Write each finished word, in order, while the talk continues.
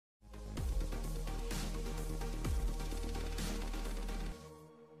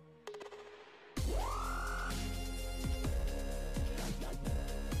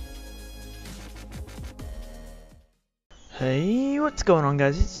Hey, what's going on,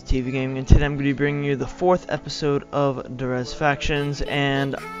 guys? It's TV Gaming, and today I'm going to be bringing you the 4th episode of Derez Factions,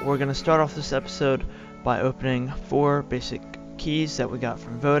 and we're going to start off this episode by opening 4 basic keys that we got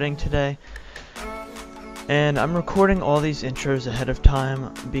from voting today. And I'm recording all these intros ahead of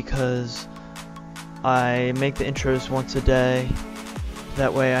time because I make the intros once a day.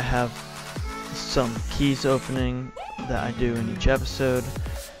 That way I have some keys opening that I do in each episode.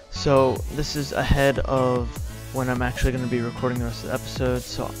 So this is ahead of when I'm actually going to be recording the rest of the episode,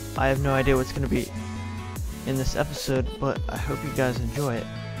 so I have no idea what's going to be in this episode, but I hope you guys enjoy it,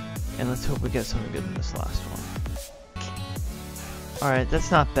 and let's hope we get something good in this last one. Alright, that's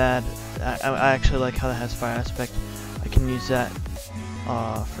not bad. I actually like how that has fire aspect. I can use that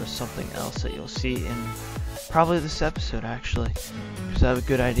for something else that you'll see in probably this episode, actually, because I have a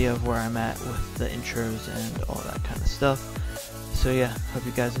good idea of where I'm at with the intros and all that kind of stuff. So yeah, hope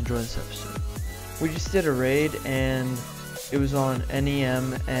you guys enjoy this episode. We just did a raid, and it was on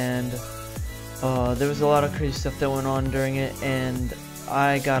NEM, and there was a lot of crazy stuff that went on during it, and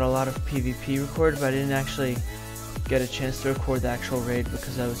I got a lot of PvP recorded, but I didn't actually get a chance to record the actual raid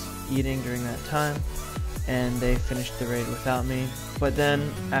because I was eating during that time, and they finished the raid without me. But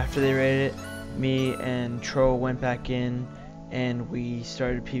then, after they raided it, me and Troll went back in, and we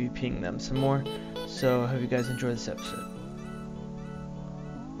started PvPing them some more, so I hope you guys enjoy this episode.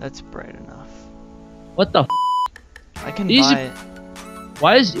 That's bright enough. What the f? I can Easy. buy it.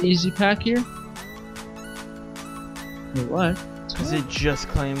 Why is Easy Pack here? Wait, what? Because it just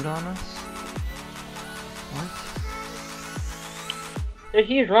claimed on us? What? So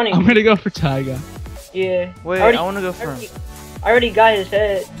he's running. I'm gonna go for Taiga. Yeah. Wait, I want to go for him. I already got his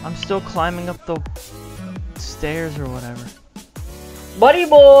head. I'm still climbing up the stairs or whatever. Buddy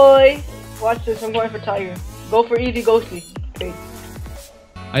boy! Watch this, I'm going for Tiger. Go for Easy Ghostly. Okay.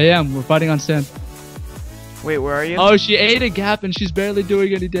 I am. We're fighting on sand. Wait, where are you? Oh, she ate a gap and she's barely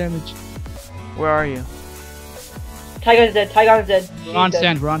doing any damage. Where are you? Tiger's dead. Tiger's dead. We're on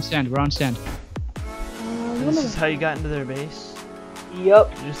sand. We're on sand. We're on sand. This is how you got into their base? Yup.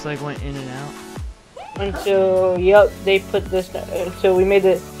 You just like went in and out? Until, yup, they put this, until we made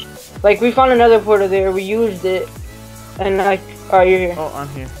it, like we found another portal there, we used it, and like, alright, you're here. Oh, I'm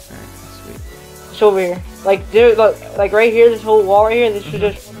here. Alright, sweet. It's over here. Like, there, like right here, this whole wall right here, this was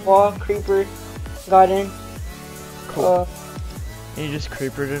just one wall, creeper got in. Cool. And you just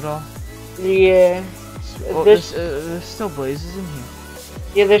creepered it all? Yeah. Oh, there's still blazes in here.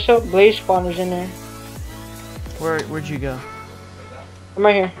 Yeah, there's some blaze spawners in there. Where'd you go? I'm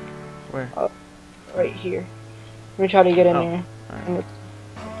right here. Where? Right here. Let me try to get in there. Alright.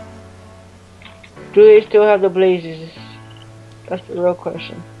 Do they still have the blazes? That's the real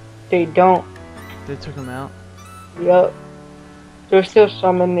question. They don't. They took them out? Yup. There's still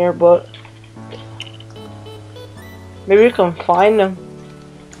some in there, but maybe we can find them.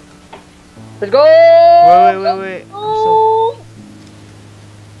 Let's go! Wait.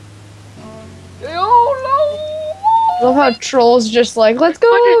 I love how Troll's just like, let's go!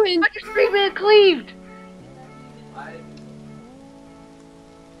 I just 3-man cleaved!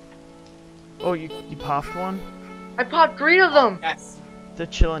 Oh, you popped one? I popped 3 of them! Yes. They're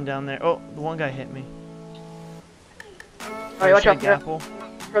chilling down there. Oh, the one guy hit me. Alright, watch out. Apple.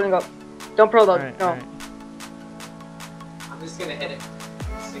 Proling up. Don't pro though. Alright, no. alright. I'm just gonna hit it.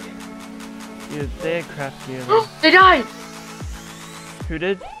 Yeah, they had KraftedKitty. They died! Who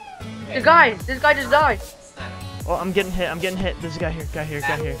did? The guy! This guy just died! Oh, I'm getting hit. There's a guy here.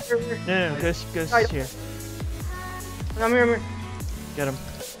 No, Ghost is here. I'm here. Get him.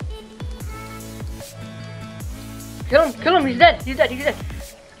 Kill him, he's dead.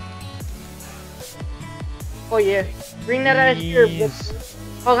 Oh yeah. Bring that ass here. Jeez.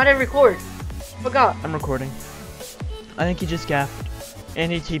 Oh, how did I record? Forgot. I'm recording. I think he just gapped. And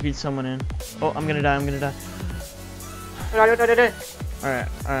he TP'd someone in. Oh, I'm gonna die. Alright,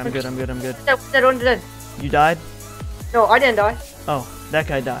 I'm good. Dead. You died? No, I didn't die. Oh, that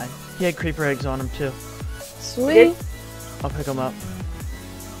guy died. He had creeper eggs on him too. Sweet. I'll pick him up.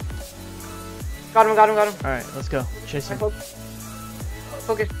 Got him. Alright, let's go. Chase him.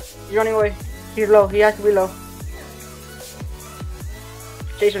 Focus. He's running away. He's low. He has to be low.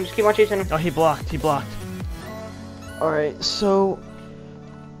 Chase him. Just keep on chasing him. Oh, he blocked. Alright, so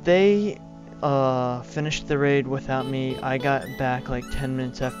they finished the raid without me. I got back like 10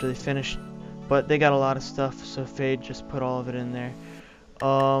 minutes after they finished, but they got a lot of stuff, so Fade just put all of it in there.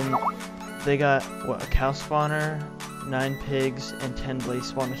 They got, what, a cow spawner, 9 pigs, and 10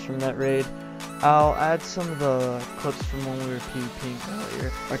 blaze spawners from that raid. I'll add some of the clips from when we were PvPing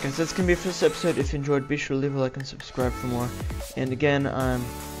earlier. Alright guys, that's gonna be it for this episode. If you enjoyed, be sure to leave a like and subscribe for more. And again, I'm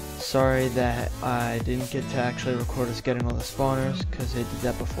Sorry that I didn't get to actually record us getting all the spawners, because they did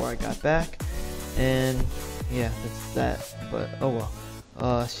that before I got back. And yeah, that's that. But oh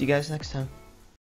well. See you guys next time.